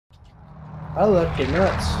I look your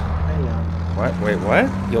nuts. Hang on. What? Wait, what?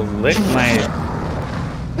 You'll lick my...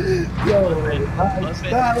 Yo,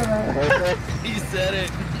 He said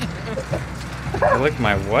it. You lick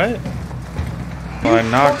my what? Oh, I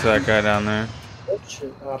knocked that guy down there. Oh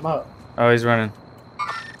shit, I'm up. Oh, he's running.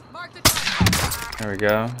 There we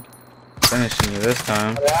go. Finishing you this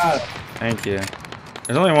time. Thank you.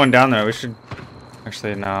 There's only one down there. We should...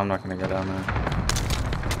 Actually, no, I'm not gonna go down there.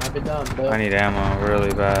 I'll be done, bro. I need ammo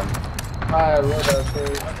really bad. I love that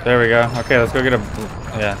thing. There we go. Okay, let's go get a...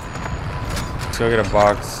 Yeah. Let's go get a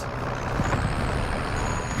box.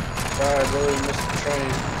 Sorry, I really missed the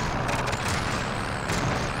train.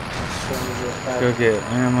 Go get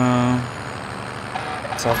ammo.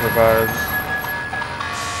 Self revives.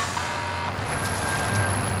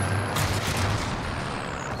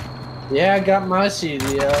 Yeah, I got my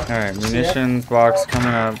CDL. Alright, munitions box coming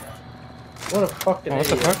up. What a fucking What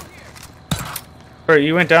the idiot. fuck? Bert,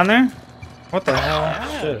 you went down there? What the hell?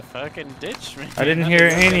 Yeah, Shit. fucking ditched me. I didn't hear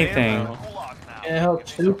anything. Can't help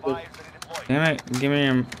stupid. Damn it, give me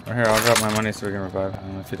your... Here, I'll drop my money so we can revive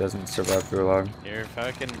him if he doesn't survive Gulag. Your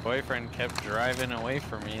fucking boyfriend kept driving away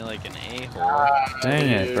from me like an a-hole. Dang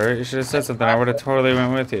it, Bert, you should have said something. I would have totally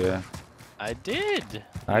went with you. I did.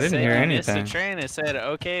 I didn't hear anything. I missed the train. I said,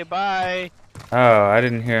 okay, bye. Oh, I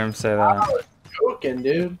didn't hear him say I that. was joking,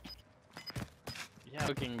 dude. Yeah,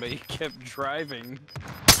 joking, but you kept driving.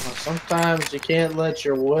 Well, sometimes you can't let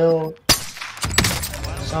your will...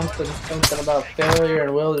 Something about failure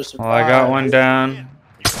and will to survive. Well, I got one down.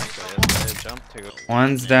 Exactly, that's why I jumped to.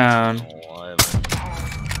 One's down.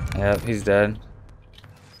 Yep, he's dead.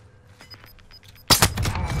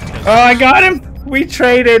 Oh, I got him! We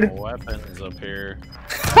traded! Weapons up here.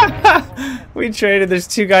 We traded. There's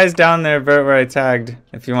two guys down there, Bert, where I tagged.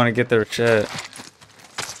 If you want to get their shit.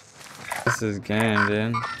 This is game,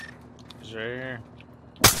 dude. He's right here.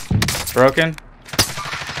 Broken?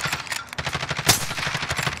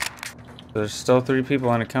 There's still 3 people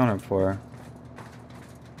unaccounted for.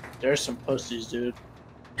 There's some pussies, dude.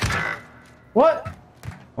 What?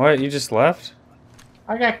 What? You just left?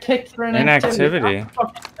 I got kicked for Inactivity.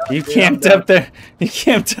 You dude, camped up there. You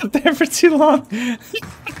camped up there for too long.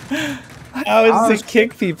 How is it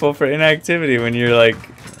kick people for inactivity when you're like,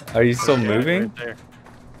 are you still moving? Right there.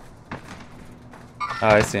 Oh,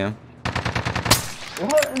 I see him.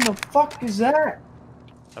 What in the fuck is that?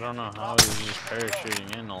 I don't know how he was just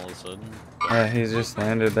parachuting in all of a sudden. Yeah, he's just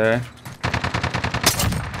landed there.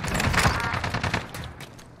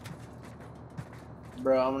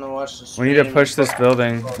 Bro, I'm gonna watch this. We need to push this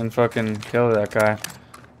building and fucking kill that guy.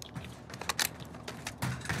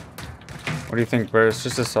 What do you think, Bert? It's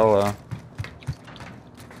just a solo.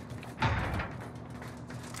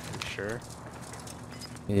 You sure?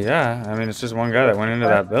 Yeah, I mean, it's just one guy that went into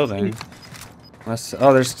that building.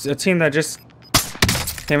 Oh, there's a team that just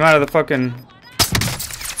came out of the fucking...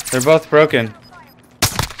 They're both broken.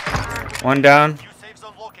 One down.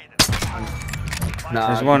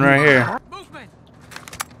 There's one right here.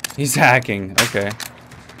 He's hacking. Okay.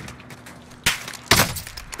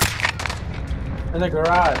 In the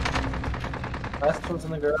garage. Last one's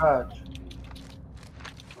in the garage.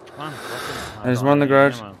 Come on, fucking. There's one in the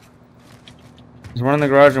garage. There's one in the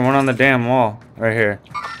garage and one on the damn wall. Right here.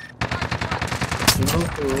 He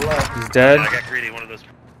moved to the left. He's dead. I got greedy, one of those.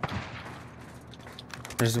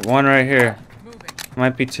 There's one right here.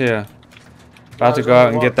 Might be 2. About to go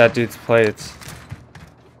out and get that dude's plates.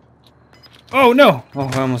 Oh no! Oh,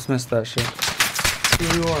 I almost missed that shit.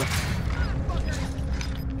 2v1.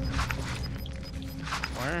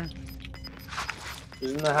 Where?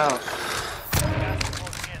 He's in the house.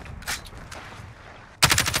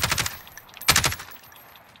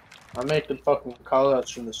 I'm making fucking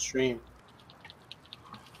callouts from the stream.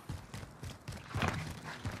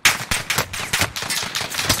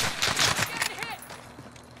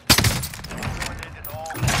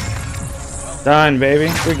 Done,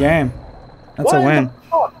 baby. Good game. That's a win.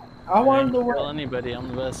 I wanted to Kill win. anybody, I'm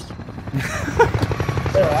the best.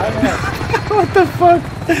 What the fuck?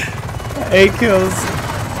 8 kills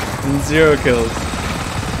and 0 kills. Nah,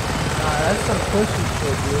 that's some pussy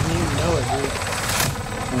shit, dude. You didn't even know it, dude.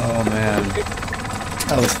 Oh man,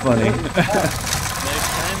 that was funny. Next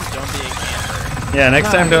time, don't be a camper. Yeah,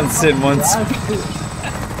 next time don't sit once.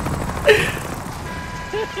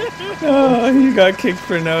 Oh, you got kicked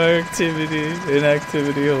for no activity,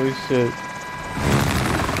 inactivity. Holy shit.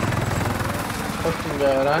 Fucking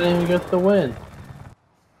god, I didn't even get the win.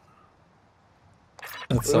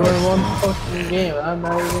 That's We won one fucking game, and I'm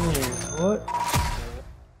not even here. What?